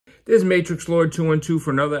This is Matrix Lord 212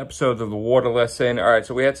 for another episode of the water lesson. All right,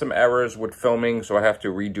 so we had some errors with filming, so I have to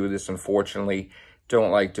redo this, unfortunately.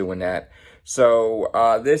 Don't like doing that. So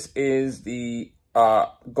this is the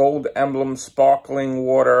Gold Emblem Sparkling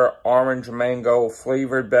Water Orange Mango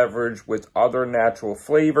Flavored Beverage with other natural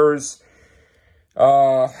flavors.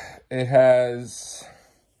 It has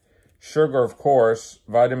sugar, of course,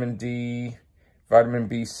 vitamin D, vitamin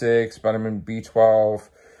B6, vitamin B12,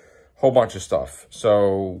 whole bunch of stuff.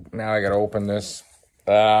 So now I gotta open this.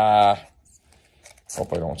 Hope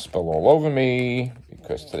I don't spill all over me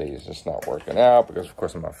because today is just not working out because, of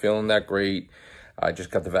course, I'm not feeling that great. I just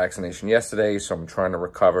got the vaccination yesterday, so I'm trying to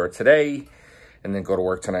recover today and then go to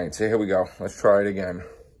work tonight. So here we go. Let's try it again.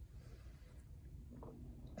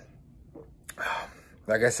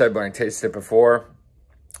 Like I said, when I tasted it before,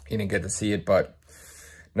 you didn't get to see it, but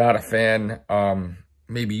not a fan.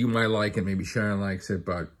 Maybe you might like it, maybe Sharon likes it,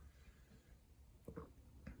 but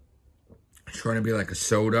it's trying to be like a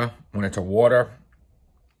soda when it's a water.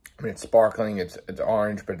 I mean, it's sparkling, it's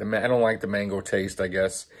orange, but I don't like the mango taste, I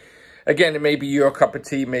guess. Again, it may be your cup of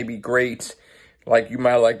tea, may be great. Like, you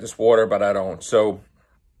might like this water, but I don't. So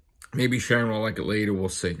maybe Sharon will like it later, we'll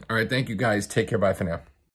see. All right, thank you guys. Take care, bye for now.